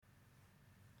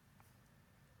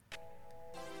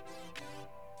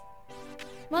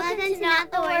Welcome to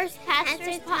Not the Worst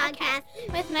Pastors Podcast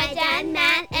with my dad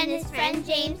Matt and his friend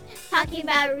James talking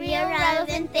about real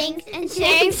relevant things and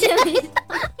sharing some.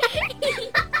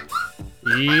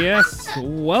 Yes,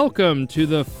 welcome to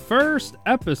the first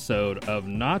episode of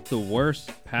Not the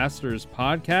Worst Pastors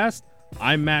Podcast.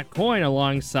 I'm Matt Coyne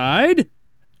alongside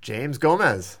James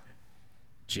Gomez.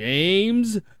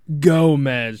 James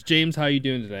Gomez. James, how you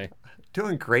doing today?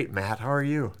 Doing great, Matt. How are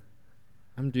you?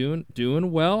 I'm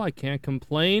doing well. I can't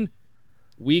complain.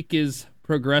 Week is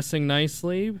progressing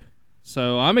nicely.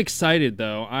 So I'm excited,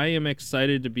 though. I am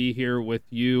excited to be here with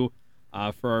you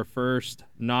for our first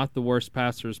Not the Worst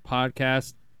Pastors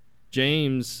podcast.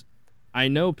 James, I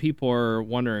know people are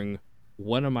wondering,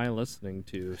 what am I listening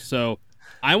to? So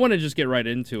I want to just get right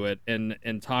into it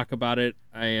and talk about it.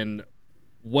 And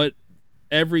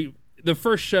the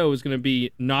first show is going to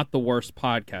be Not the Worst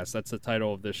Podcast. That's the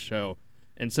title of this show.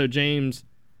 And so, James...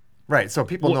 Right, so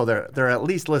people know they're at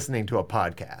least listening to a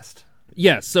podcast.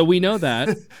 Yes, so we know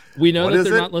that. We know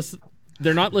that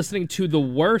they're not listening to the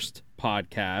worst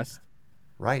podcast.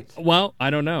 Right. Well, I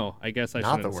don't know. I guess I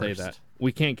Not shouldn't the say worst. that.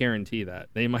 We can't guarantee that.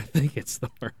 They might think it's the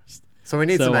worst. So we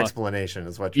need some explanation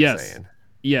is what you're saying.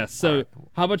 Yes, so right.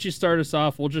 How about you start us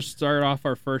off? We'll just start off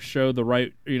our first show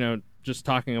just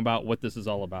talking about what this is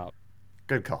all about.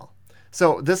 Good call.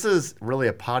 So this is really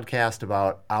a podcast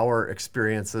about our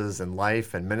experiences in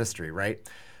life and ministry, right?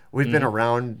 We've been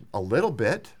around a little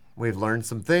bit. We've learned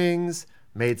some things,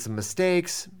 made some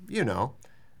mistakes,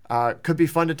 could be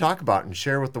fun to talk about and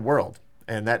share with the world.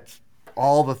 And that's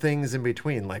all the things in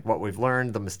between, like what we've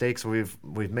learned, the mistakes we've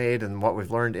made and what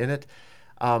we've learned in it.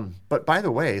 But by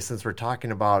the way, since we're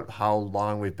talking about how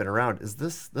long we've been around,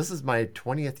 this is my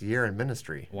 20th year in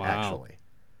ministry, actually.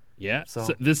 Yeah. So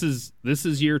this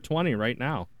is year 20 right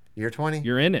now. Year 20?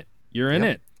 You're in it. You're in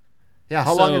it. Yeah.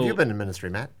 How long have you been in ministry,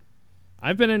 Matt?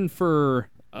 I've been in for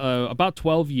about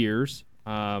 12 years.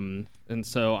 And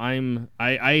so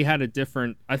I had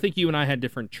I think you and I had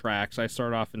different tracks. I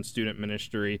started off in student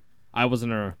ministry. I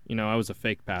wasn't I was a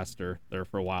fake pastor there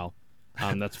for a while.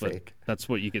 That's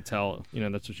what you could tell,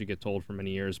 that's what you get told for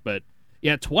many years. But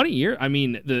yeah, 20 years. I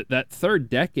mean, that third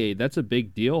decade, that's a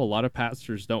big deal. A lot of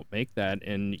pastors don't make that,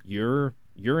 and you're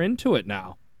into it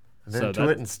now. I'm into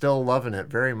it and still loving it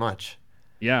very much.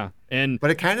 Yeah,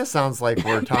 but it kind of sounds like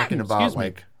we're talking about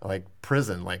like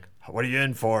prison. Like, what are you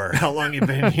in for? How long you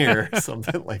been here?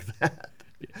 Something like that.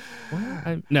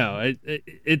 No,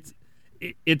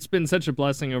 it's been such a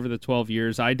blessing over the 12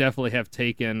 years. I definitely have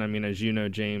taken. I mean, as you know,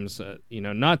 James,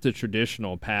 not the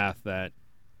traditional path that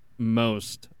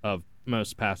most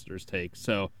pastors take.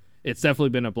 So it's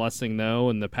definitely been a blessing, though,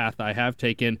 and the path I have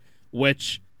taken,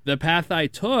 which the path I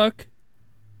took,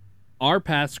 our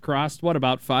paths crossed,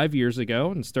 about 5 years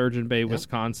ago in Sturgeon Bay,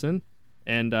 Wisconsin,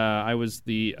 and I was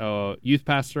the youth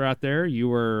pastor out there. You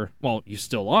were, you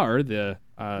still are,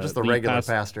 just the regular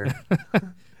pastor.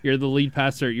 You're the lead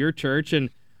pastor at your church, and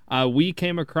we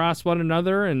came across one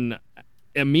another and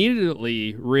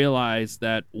immediately realized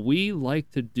that we like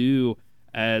to do,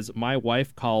 as my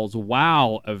wife calls,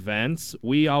 wow events.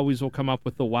 We always will come up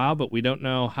with the wow, but we don't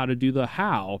know how to do the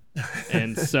how.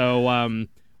 And so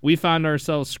we found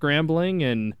ourselves scrambling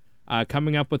and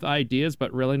coming up with ideas,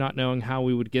 but really not knowing how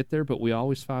we would get there. But we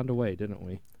always found a way, didn't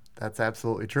we? That's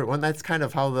absolutely true. And that's kind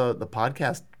of how the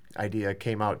podcast idea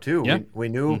came out, too. Yeah. We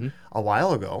knew a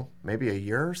while ago, maybe a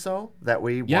year or so, that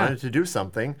we wanted to do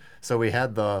something. So we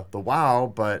had the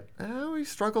wow, but we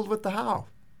struggled with the how.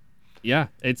 Yeah,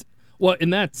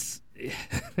 and that's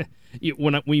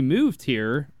when we moved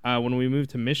here, when we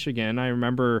moved to Michigan, I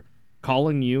remember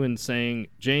calling you and saying,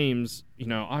 James,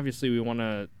 obviously we want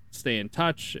to stay in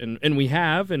touch, and we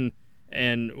have, and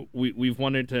we've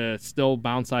wanted to still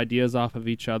bounce ideas off of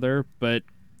each other, but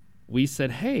we said,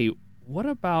 hey, what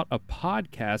about a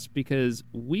podcast? Because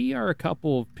we are a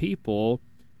couple of people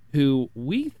who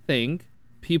we think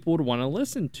people would want to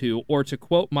listen to, or to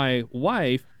quote my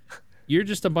wife, you're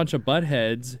just a bunch of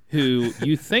buttheads who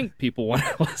you think people want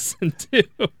to listen to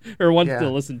or to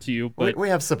listen to you. But we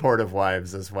have supportive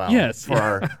wives as well. Yes. For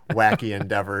our wacky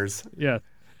endeavors. Yeah.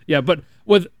 Yeah. But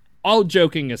with all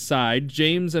joking aside,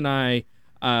 James and I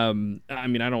don't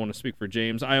want to speak for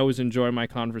James. I always enjoy my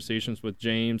conversations with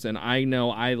James, and I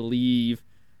know I leave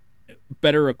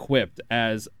better equipped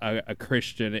as a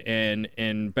Christian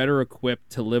and better equipped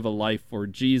to live a life for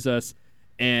Jesus.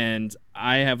 And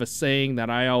I have a saying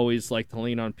that I always like to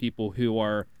lean on people who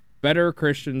are better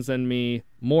Christians than me,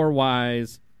 more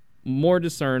wise, more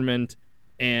discernment,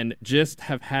 and just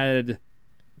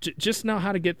know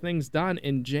how to get things done.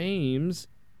 And James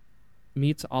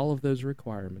meets all of those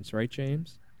requirements, right,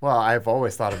 James? Well, I've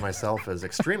always thought of myself as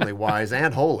extremely wise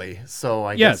and holy, so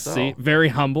I Yes, guess so. see, very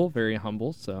humble, very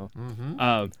humble. So,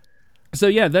 so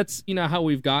yeah, that's how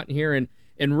we've gotten here,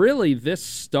 and really this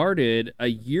started a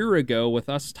year ago with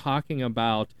us talking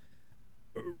about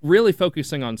really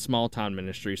focusing on small town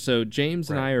ministry. So James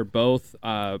and I are both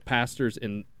pastors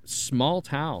in small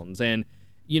towns, and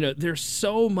there's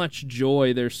so much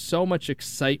joy, there's so much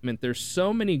excitement, there's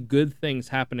so many good things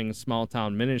happening in small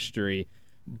town ministry,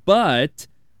 but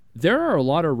there are a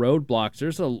lot of roadblocks.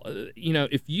 There's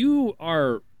if you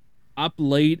are up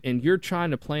late and you're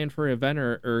trying to plan for an event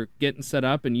or getting set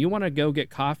up and you want to go get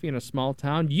coffee in a small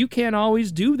town, you can't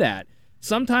always do that.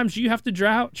 Sometimes you have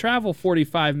to travel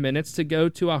 45 minutes to go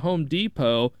to a Home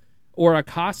Depot or a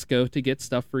Costco to get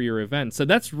stuff for your event. So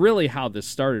that's really how this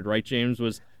started, right, James,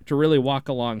 was to really walk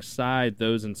alongside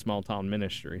those in small town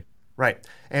ministry. Right.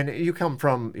 And you come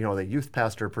from, the youth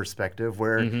pastor perspective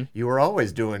where you were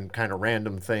always doing kind of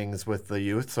random things with the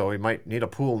youth. So we might need a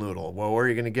pool noodle. Well, where are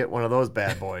you going to get one of those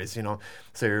bad boys?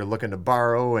 So you're looking to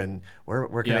borrow, and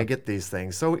where can I get these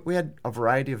things? So we had a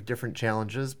variety of different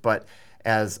challenges, but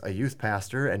as a youth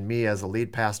pastor and me as a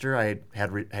lead pastor, I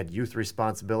had youth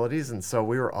responsibilities. And so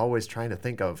we were always trying to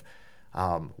think of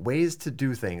ways to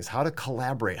do things, how to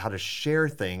collaborate, how to share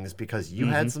things, because you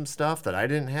had some stuff that I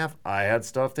didn't have. I had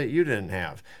stuff that you didn't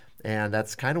have. And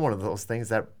that's kind of one of those things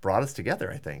that brought us together,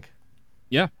 I think.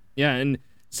 Yeah. Yeah. And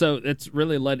so it's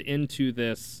really led into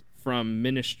this from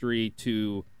ministry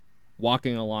to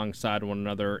walking alongside one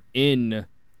another in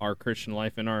our Christian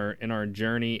life, in our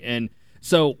journey. And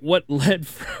so what led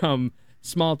from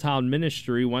small town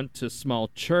ministry went to small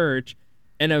church,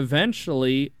 and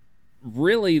eventually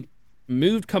really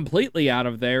moved completely out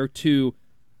of there to,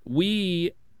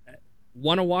 we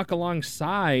want to walk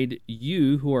alongside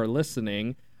you who are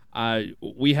listening.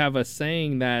 We have a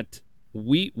saying that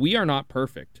we are not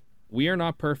perfect. We are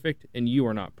not perfect, and you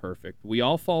are not perfect. We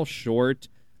all fall short.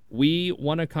 We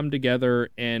want to come together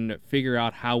and figure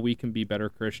out how we can be better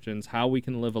Christians, how we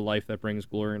can live a life that brings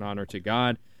glory and honor to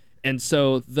God. And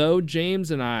so, though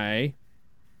James and I,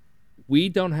 we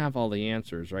don't have all the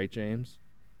answers, right, James?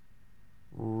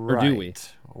 Right. Or do we?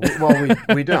 Well,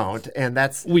 we don't, and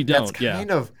that's that's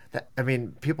kind of. I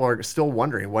mean, people are still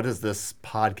wondering, what is this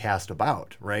podcast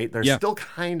about? Right? They're still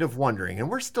kind of wondering, and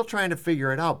we're still trying to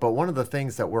figure it out. But one of the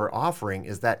things that we're offering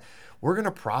is that we're going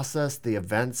to process the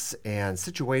events and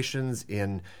situations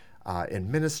in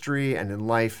ministry and in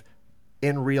life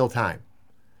in real time.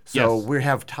 So we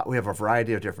have a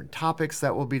variety of different topics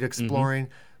that we'll be exploring,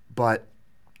 but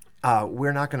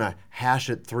we're not going to hash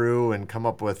it through and come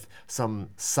up with some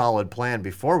solid plan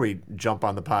before we jump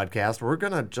on the podcast. We're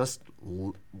going to just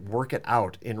work it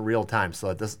out in real time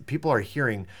so that people are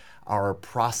hearing our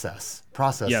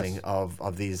processing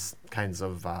of these kinds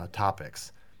of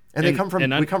topics. And we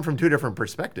come from two different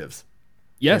perspectives.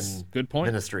 Yes, good point.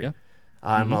 Ministry. Yeah.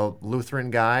 I'm a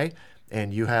Lutheran guy,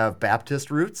 and you have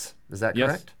Baptist roots. Is that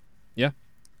correct? Yeah. Okay.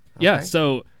 Yeah.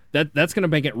 So that's going to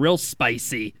make it real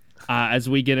spicy as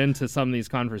we get into some of these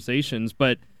conversations.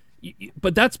 But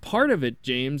that's part of it,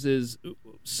 James, is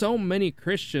so many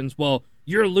Christians, well,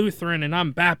 you're Lutheran and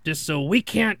I'm Baptist, so we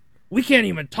can't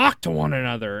even talk to one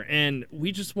another. And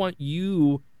we just want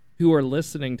you who are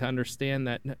listening to understand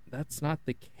that that's not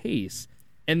the case.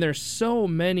 And there's so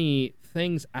many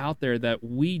things out there that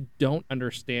we don't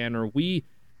understand, or we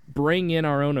bring in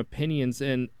our own opinions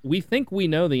and we think we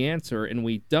know the answer and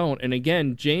we don't. And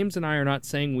again, James and I are not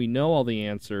saying we know all the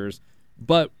answers,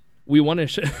 but we want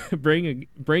to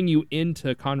bring you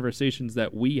into conversations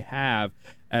that we have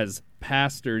as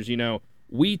pastors.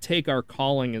 We take our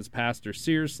calling as pastors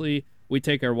seriously. We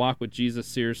take our walk with Jesus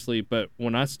seriously. But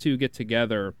when us two get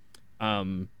together,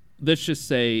 let's just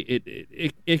say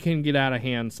it can get out of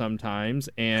hand sometimes,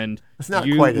 and it's not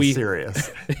quite as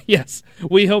serious. Yes,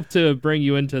 we hope to bring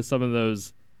you into some of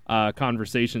those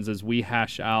conversations as we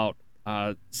hash out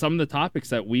some of the topics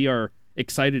that we are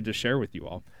excited to share with you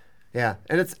all. Yeah,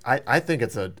 and I think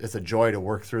it's a joy to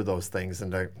work through those things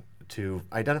and to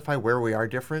identify where we are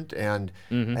different and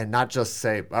not just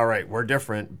say, all right, we're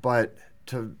different, but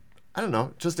to, I don't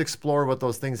know, just explore what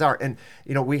those things are. And,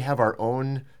 we have our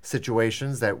own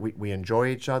situations that we enjoy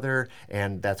each other,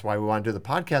 and that's why we want to do the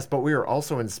podcast. But we are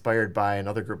also inspired by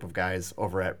another group of guys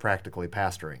over at Practically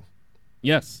Pastoring.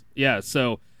 Yes. Yeah.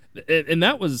 So, and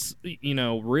that was,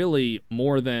 really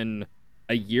more than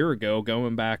a year ago,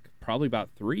 going back probably about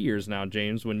 3 years now,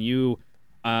 James, when you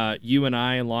and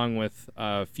I, along with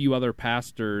a few other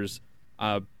pastors,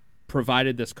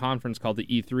 provided this conference called the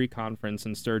E3 Conference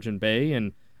in Sturgeon Bay,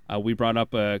 and we brought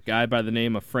up a guy by the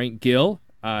name of Frank Gill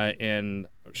and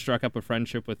struck up a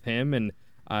friendship with him, and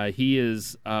He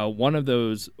is one of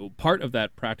those part of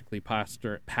that practically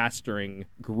pastoring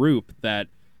group that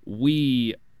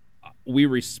we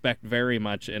respect very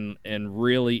much and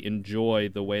really enjoy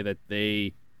the way that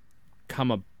they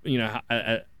come up.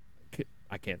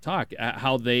 I can't talk.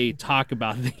 How they talk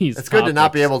about these. It's good to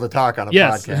not be able to talk on a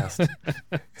podcast.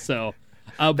 So.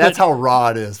 That's how raw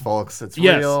it is, folks. It's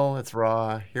real. It's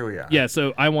raw. Here we are. Yeah,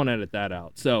 so I won't edit that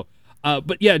out. So,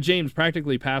 but yeah, James,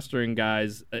 practically pastoring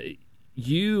guys,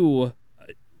 you,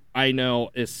 I know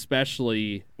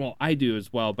especially, well, I do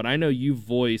as well, but I know you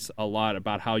voice a lot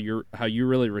about how you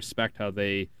really respect how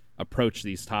they approach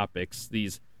these topics,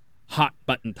 these hot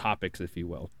button topics, if you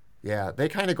will. Yeah, they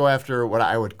kind of go after what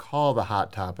I would call the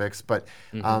hot topics, but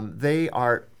they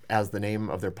are, as the name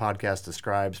of their podcast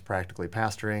describes, practically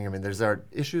pastoring. I mean, there's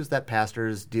issues that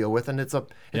pastors deal with, and it's a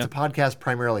podcast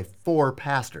primarily for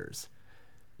pastors.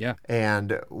 Yeah.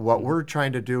 And what we're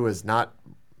trying to do is not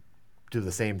do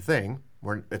the same thing.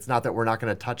 It's not that we're not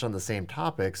going to touch on the same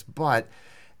topics, but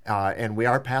and we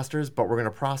are pastors, but we're going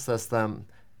to process them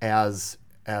as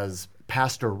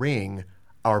pastoring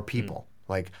our people.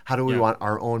 Like, how do we want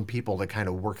our own people to kind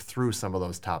of work through some of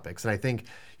those topics? And I think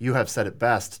you have said it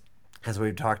best, as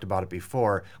we've talked about it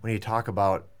before, when you talk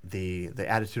about the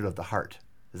attitude of the heart.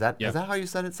 Is that how you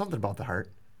said it? Something about the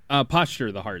heart. Posture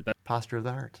of the heart. Posture of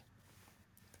the heart.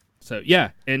 So yeah,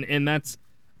 and that's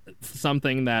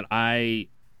something that I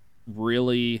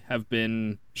really have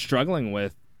been struggling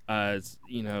with.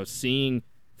 Seeing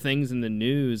things in the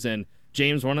news. And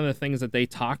James, one of the things that they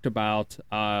talked about,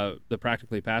 the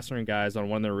Practically Pastoring guys on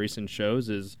one of their recent shows,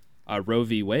 is Roe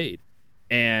v. Wade.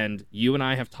 And you and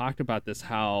I have talked about this,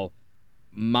 how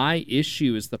my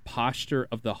issue is the posture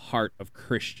of the heart of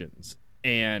Christians.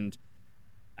 And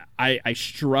I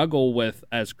struggle with,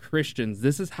 as Christians,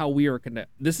 this is how we're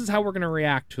gonna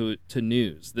react to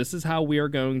news. This is how we are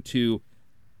going to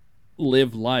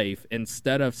live life,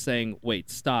 instead of saying, wait,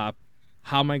 stop.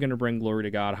 How am I going to bring glory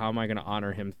to God? How am I going to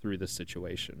honor him through this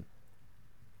situation?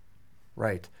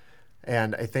 Right.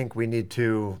 And I think we need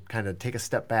to kind of take a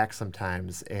step back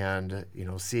sometimes and,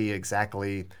 see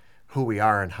exactly who we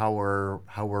are and how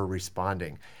we're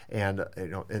responding. And,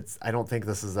 I don't think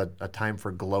this is a time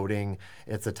for gloating.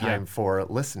 It's a time for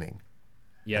listening.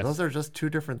 Yes. And those are just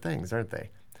two different things, aren't they?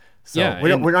 So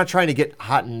we're not trying to get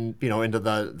hot and, into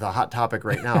the hot topic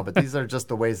right now, but these are just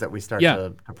the ways that we start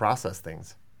to process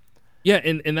things. Yeah,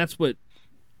 and that's what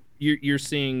you're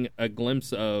seeing, a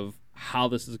glimpse of how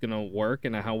this is going to work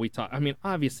and how we talk. I mean,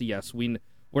 obviously, yes, we're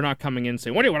not coming in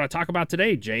saying, what do you want to talk about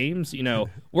today, James?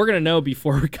 We're going to know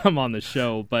before we come on the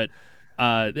show. But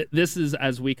this is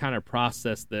as we kind of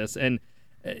process this. And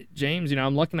James,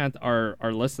 I'm looking at our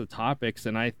list of topics,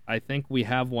 and I think we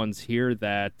have ones here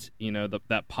that,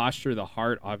 that posture of the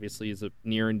heart obviously is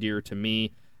near and dear to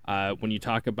me. When you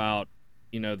talk about,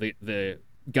 the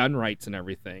gun rights and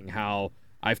everything, how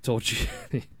I've told you,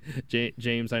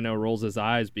 James, I know, rolls his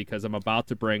eyes because I'm about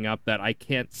to bring up that I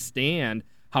can't stand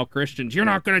how Christians, you're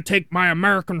not going to take my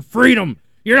American freedom.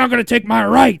 You're not going to take my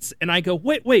rights. And I go,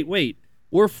 wait.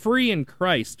 We're free in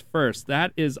Christ first.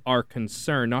 That is our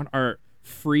concern, not our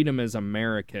freedom as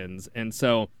Americans. And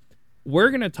so we're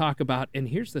going to talk about, and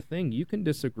here's the thing, you can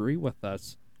disagree with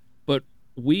us, but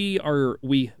we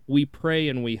pray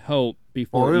and we hope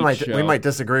before we might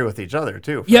disagree with each other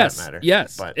too, for that matter.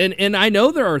 Yes. But and I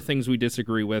know there are things we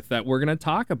disagree with that we're going to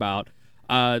talk about,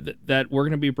 that we're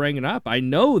going to be bringing up. I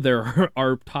know there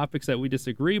are topics that we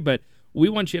disagree, but we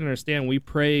want you to understand, we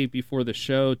pray before the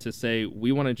show to say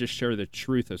we want to just share the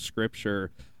truth of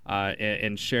Scripture,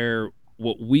 and share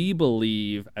what we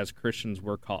believe as Christians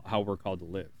how we're called to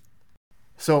live.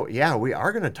 So, we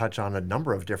are going to touch on a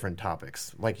number of different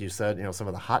topics. Like you said, some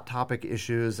of the hot topic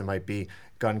issues, it might be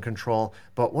gun control.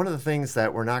 But one of the things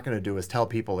that we're not going to do is tell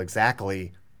people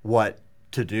exactly what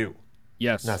to do.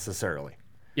 Yes. Necessarily.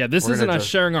 Yeah, this isn't us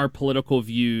sharing our political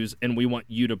views and we want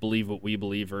you to believe what we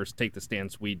believe or take the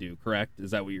stance we do, correct?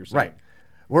 Is that what you're saying?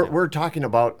 Right. We're talking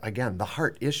about, again, the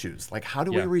heart issues. Like, how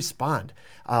do we respond?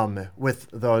 With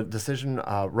the decision,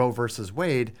 Roe versus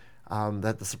Wade,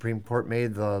 that the Supreme Court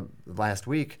made the last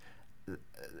week,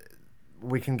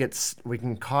 we can get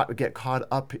caught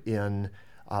up in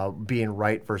being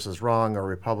right versus wrong, or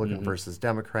Republican versus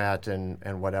Democrat,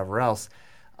 and whatever else.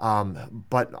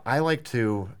 But I like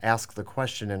to ask the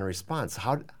question in response: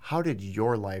 How did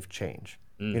your life change?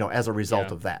 As a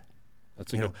result of that.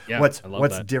 That's a good.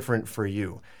 What's different for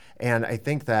you? And I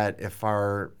think that if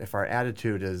our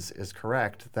attitude is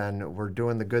correct, then we're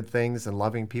doing the good things and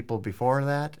loving people before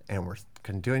that, and we're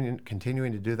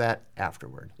continuing to do that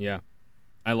afterward. Yeah,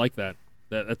 I like that.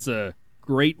 That's a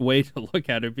great way to look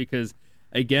at it, because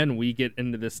again, we get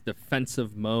into this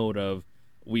defensive mode of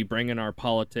we bring in our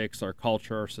politics, our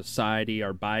culture, our society,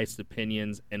 our biased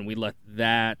opinions, and we let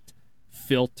that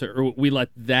filter, or we let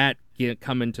that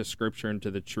come into Scripture, into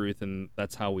the truth, and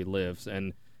that's how we live.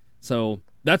 And so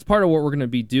that's part of what we're going to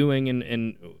be doing,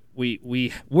 and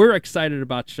we're excited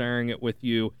about sharing it with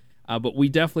you. But we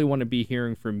definitely want to be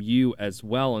hearing from you as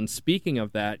well. And speaking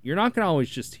of that, you're not going to always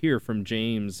just hear from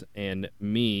James and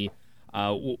me.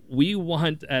 We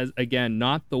want, as again,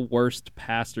 not the worst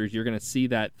pastors. You're going to see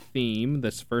that theme.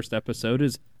 This first episode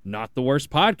is not the worst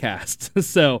podcast.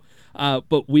 So,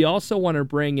 but we also want to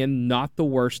bring in not the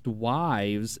worst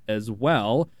wives as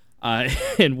well.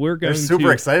 And we're going They're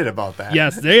super excited about that.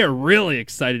 Yes, they are really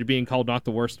excited being called not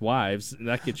the worst wives.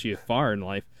 That gets you far in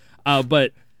life.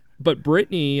 But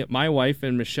Brittany, my wife,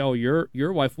 and Michelle, your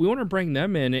wife, we want to bring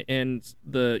them in, and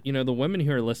the women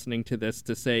who are listening to this,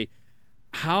 to say,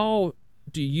 how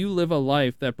do you live a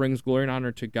life that brings glory and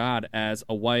honor to God as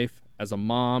a wife, as a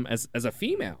mom, as a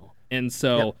female? And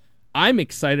so yep. I'm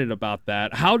excited about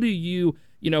that. How do you,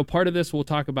 part of this we'll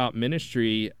talk about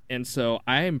ministry, and so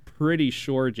I am pretty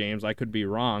sure, James, I could be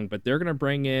wrong, but they're going to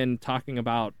bring in talking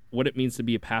about what it means to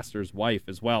be a pastor's wife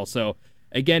as well. So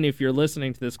again, if you're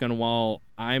listening to this going, well,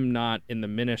 I'm not in the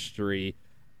ministry,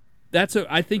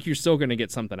 I think you're still going to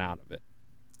get something out of it.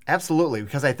 Absolutely,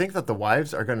 because I think that the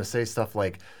wives are going to say stuff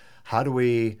like, how do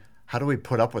we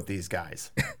put up with these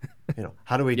guys?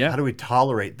 How do we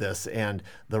tolerate this, and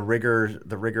the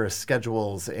rigorous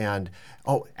schedules, and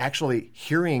actually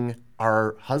hearing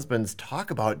our husbands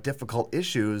talk about difficult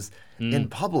issues in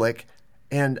public,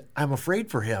 and I'm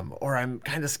afraid for him, or I'm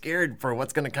kind of scared for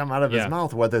what's going to come out of his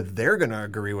mouth, whether they're going to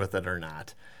agree with it or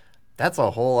not. That's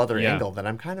a whole other angle that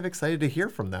I'm kind of excited to hear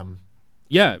from them.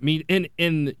 Yeah, I mean,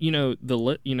 and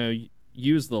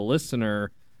you as the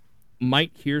listener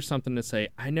might hear something to say,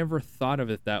 I never thought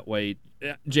of it that way.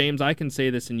 James, I can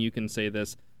say this and you can say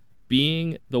this.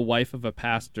 Being the wife of a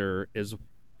pastor is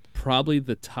probably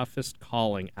the toughest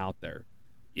calling out there.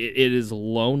 It is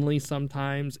lonely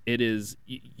sometimes. It is,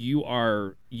 you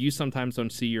sometimes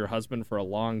don't see your husband for a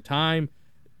long time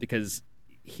because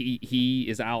he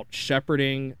is out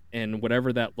shepherding and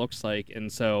whatever that looks like.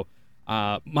 And so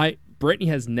Brittany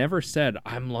has never said,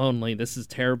 I'm lonely, this is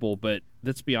terrible, but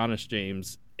let's be honest,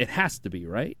 James, it has to be,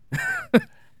 right?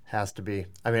 Has to be.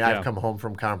 I mean, I've come home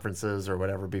from conferences or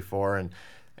whatever before,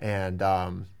 and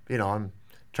I'm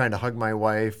trying to hug my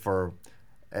wife,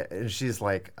 and she's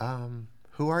like,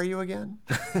 who are you again?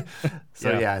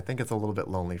 So I think it's a little bit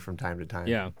lonely from time to time.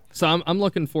 Yeah. So I'm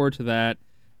looking forward to that.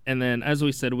 And then, as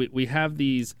we said, we have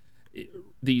these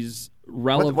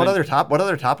relevant. What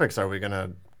other topics are we going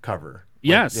to cover?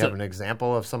 Yes. Do you have an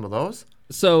example of some of those?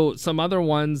 So some other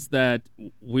ones that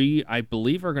I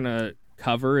believe are going to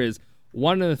cover is,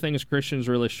 one of the things Christians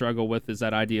really struggle with is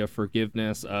that idea of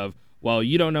forgiveness of, well,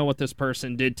 you don't know what this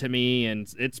person did to me, and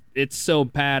it's so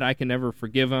bad I can never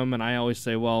forgive him. And I always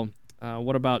say, well,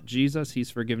 what about Jesus?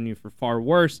 He's forgiven you for far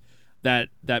worse. That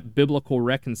biblical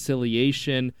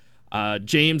reconciliation.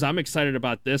 James, I'm excited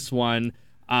about this one.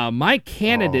 My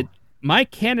candidate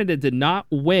did not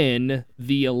win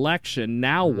the election.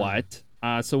 Now what?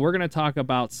 So we're going to talk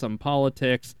about some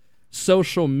politics,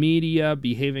 social media,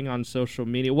 behaving on social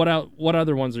media. What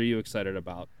other ones are you excited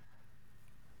about?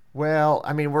 Well,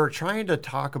 I mean, we're trying to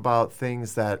talk about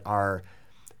things that are,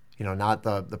 not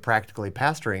the practically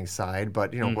pastoring side,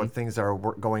 but, what things are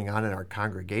going on in our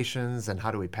congregations and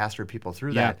how do we pastor people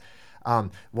through that.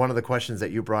 One of the questions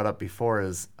that you brought up before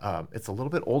is, it's a little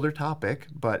bit older topic,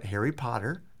 but Harry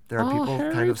Potter. There are people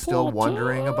kind of still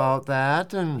wondering about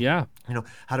that, and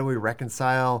how do we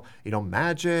reconcile,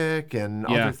 magic and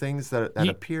other things that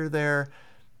appear there.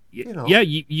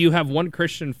 You have one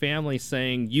Christian family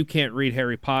saying you can't read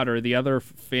Harry Potter, the other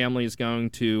family is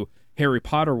going to Harry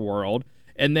Potter World,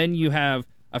 and then you have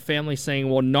a family saying,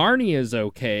 well, Narnia is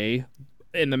okay,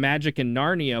 and the magic in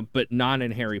Narnia, but not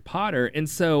in Harry Potter, and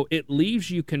so it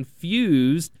leaves you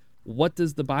confused. What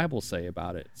does the Bible say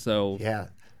about it? So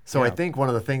I think one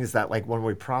of the things that, like, when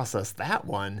we process that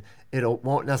one, it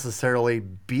won't necessarily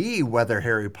be whether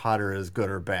Harry Potter is good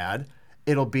or bad.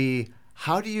 It'll be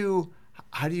how do you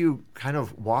kind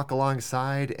of walk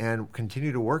alongside and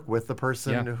continue to work with the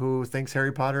person who thinks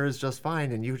Harry Potter is just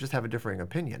fine and you just have a differing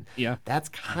opinion. Yeah. That's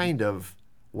kind of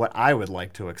what I would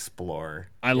like to explore.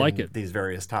 I like it. These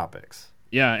various topics.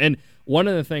 Yeah, and one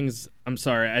of the things, I'm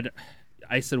sorry,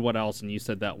 I said what else and you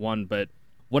said that one, but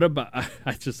what about,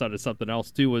 I just thought of something else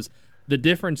too, was the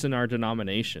difference in our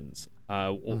denominations.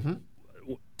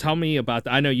 Tell me about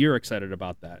that. I know you're excited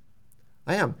about that.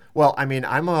 I am. Well, I mean,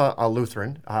 I'm a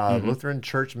Lutheran, Lutheran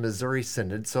Church Missouri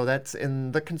Synod, so that's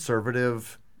in the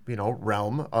conservative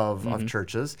realm of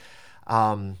churches.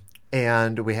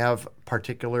 And we have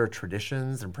particular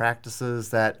traditions and practices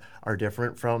that are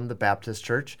different from the Baptist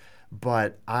church.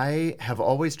 But I have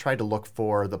always tried to look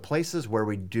for the places where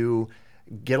we do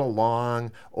get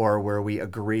along or where we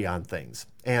agree on things.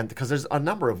 And because there's a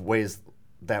number of ways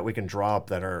that we can draw up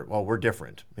that are, well, we're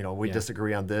different. We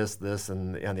disagree on this,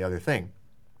 and the other thing.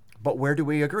 But where do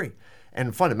we agree?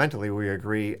 And fundamentally, we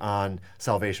agree on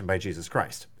salvation by Jesus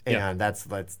Christ. And that's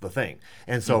the thing.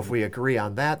 And so if we agree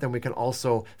on that, then we can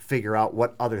also figure out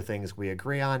what other things we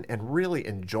agree on and really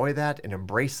enjoy that and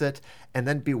embrace it, and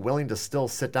then be willing to still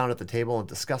sit down at the table and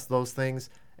discuss those things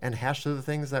and hash through the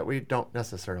things that we don't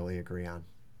necessarily agree on.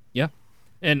 Yeah.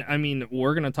 And I mean,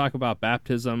 we're going to talk about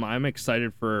baptism. I'm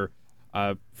excited for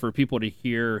people to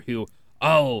hear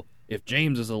if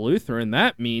James is a Lutheran,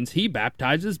 that means he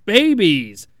baptizes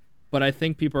babies. But I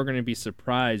think people are going to be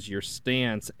surprised your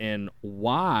stance and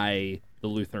why the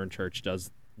Lutheran Church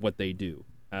does what they do.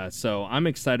 So I'm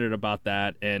excited about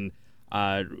that. And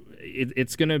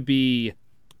it's going to be,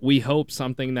 we hope,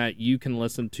 something that you can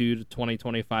listen to 20,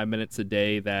 25 minutes a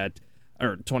day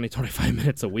or 20, 25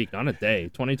 minutes a week, not a day,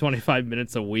 20, 25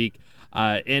 minutes a week.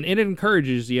 And it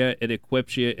encourages you, it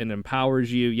equips you, and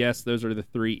empowers you. Yes, those are the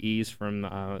 3 E's from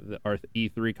our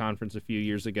E3 conference a few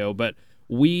years ago. But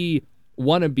we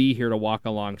want to be here to walk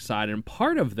alongside. And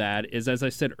part of that is, as I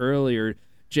said earlier,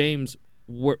 James,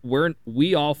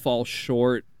 we all fall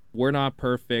short. We're not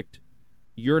perfect.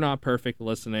 You're not perfect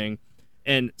listening.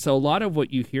 And so a lot of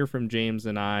what you hear from James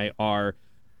and I are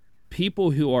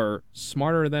people who are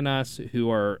smarter than us,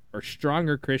 who are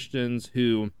stronger Christians,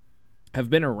 who have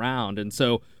been around. And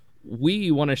so we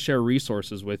want to share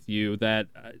resources with you that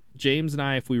James and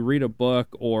I, if we read a book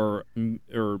or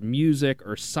music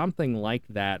or something like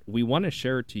that, we want to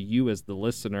share it to you as the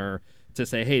listener to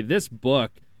say, hey, this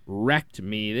book wrecked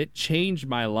me. It changed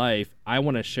my life. I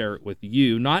want to share it with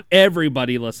you. Not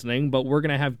everybody listening, but we're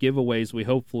going to have giveaways. We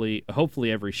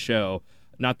hopefully every show,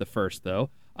 not the first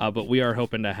though, but we are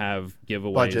hoping to have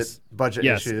giveaways. Budget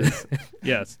issues.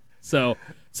 Yes. So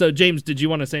James, did you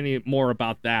want to say any more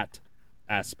about that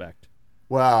aspect?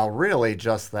 Well, really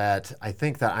just that I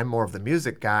think that I'm more of the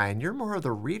music guy and you're more of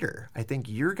the reader. I think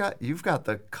you've got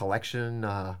the collection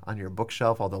on your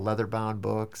bookshelf, all the leather-bound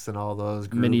books and all those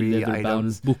groovy many leather-bound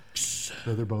items.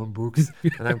 Leather-bound books.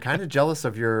 And I'm kind of jealous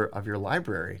of your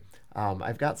library.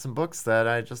 I've got some books that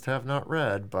I just have not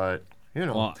read, but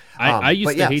Well, I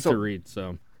used to hate to read,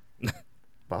 so.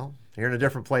 Well, you're in a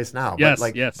different place now. Yes,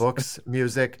 but yes. Books,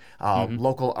 music,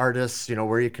 local artists,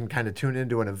 where you can kind of tune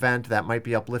into an event that might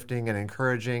be uplifting and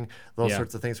encouraging, those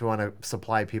sorts of things. We want to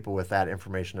supply people with that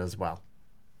information as well.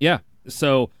 Yeah.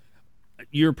 So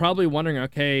you're probably wondering,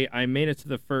 okay, I made it to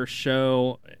the first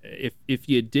show. If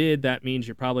you did, that means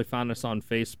you probably found us on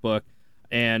Facebook.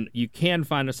 And you can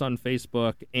find us on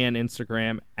Facebook and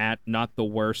Instagram at Not the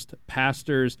Worst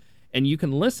Pastors. And you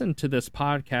can listen to this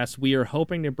podcast. We are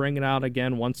hoping to bring it out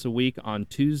again once a week on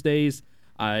Tuesdays.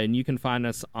 And you can find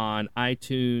us on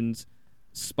iTunes,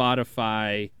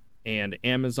 Spotify, and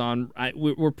Amazon.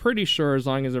 We're pretty sure, as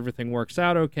long as everything works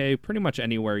out okay, pretty much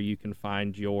anywhere you can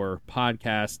find your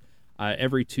podcast.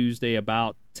 Every Tuesday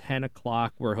about 10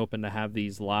 o'clock, we're hoping to have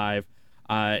these live.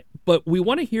 But we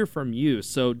want to hear from you.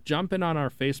 So jump in on our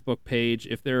Facebook page.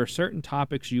 If there are certain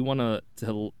topics you want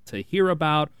to hear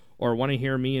about, or want to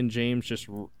hear me and James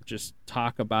just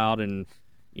talk about, and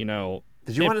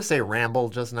Did you want to say ramble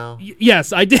just now?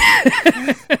 Yes, I did.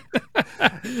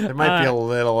 There might be a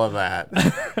little of that.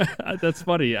 That's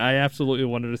funny. I absolutely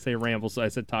wanted to say ramble, so I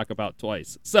said talk about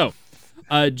twice. So,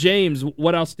 James,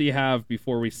 what else do you have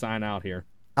before we sign out here?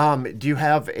 Do you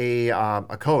have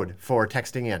a code for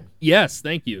texting in? Yes,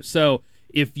 thank you. So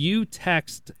if you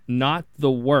text Not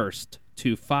the Worst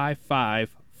to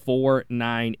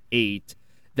 55498,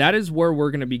 that is where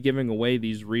we're going to be giving away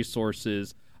these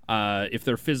resources. If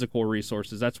they're physical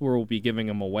resources, that's where we'll be giving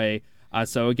them away.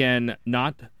 So again,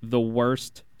 Not the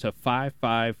Worst to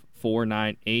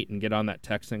 55498 and get on that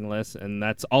texting list. And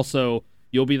that's also,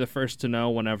 you'll be the first to know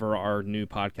whenever our new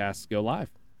podcasts go live.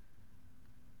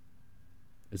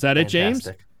 Is that Fantastic. It, James?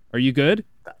 Are you good?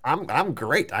 I'm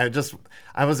great. I was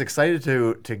excited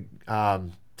to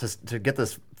get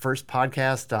this first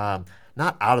podcast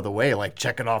not out of the way, like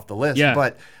check it off the list,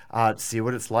 but see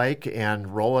what it's like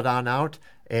and roll it on out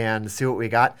and see what we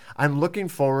got. I'm looking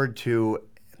forward to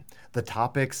the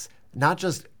topics, not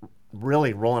just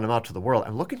really rolling them out to the world.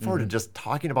 I'm looking forward to just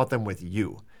talking about them with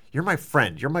you. You're my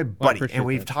friend. You're my buddy. And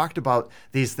we've talked about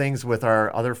these things with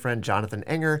our other friend, Jonathan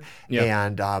Enger. Yep.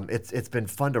 And it's been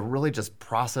fun to really just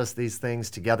process these things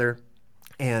together.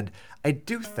 And I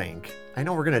do think, I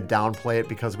know we're going to downplay it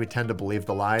because we tend to believe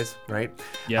the lies, right?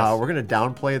 Yes. We're going to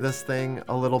downplay this thing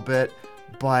a little bit,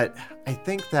 but I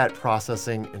think that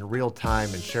processing in real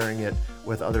time and sharing it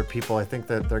with other people, I think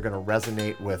that they're going to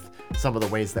resonate with some of the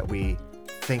ways that we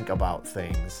think about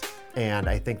things. And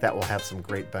I think that will have some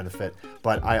great benefit.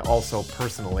 But I also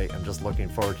personally am just looking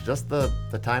forward to just the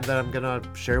time that I'm going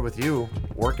to share with you,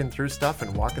 working through stuff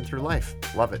and walking through life.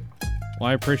 Love it. Well,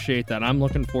 I appreciate that. I'm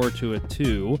looking forward to it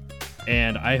too.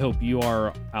 And I hope you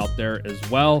are out there as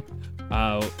well.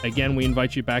 Again, we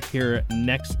invite you back here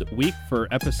next week for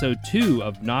episode 2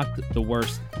 of Not the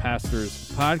Worst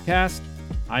Pastors podcast.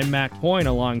 I'm Matt Coyne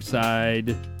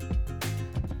alongside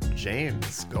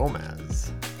James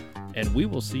Gomez. And we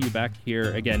will see you back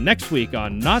here again next week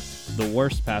on Not the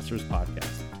Worst Pastors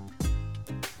podcast.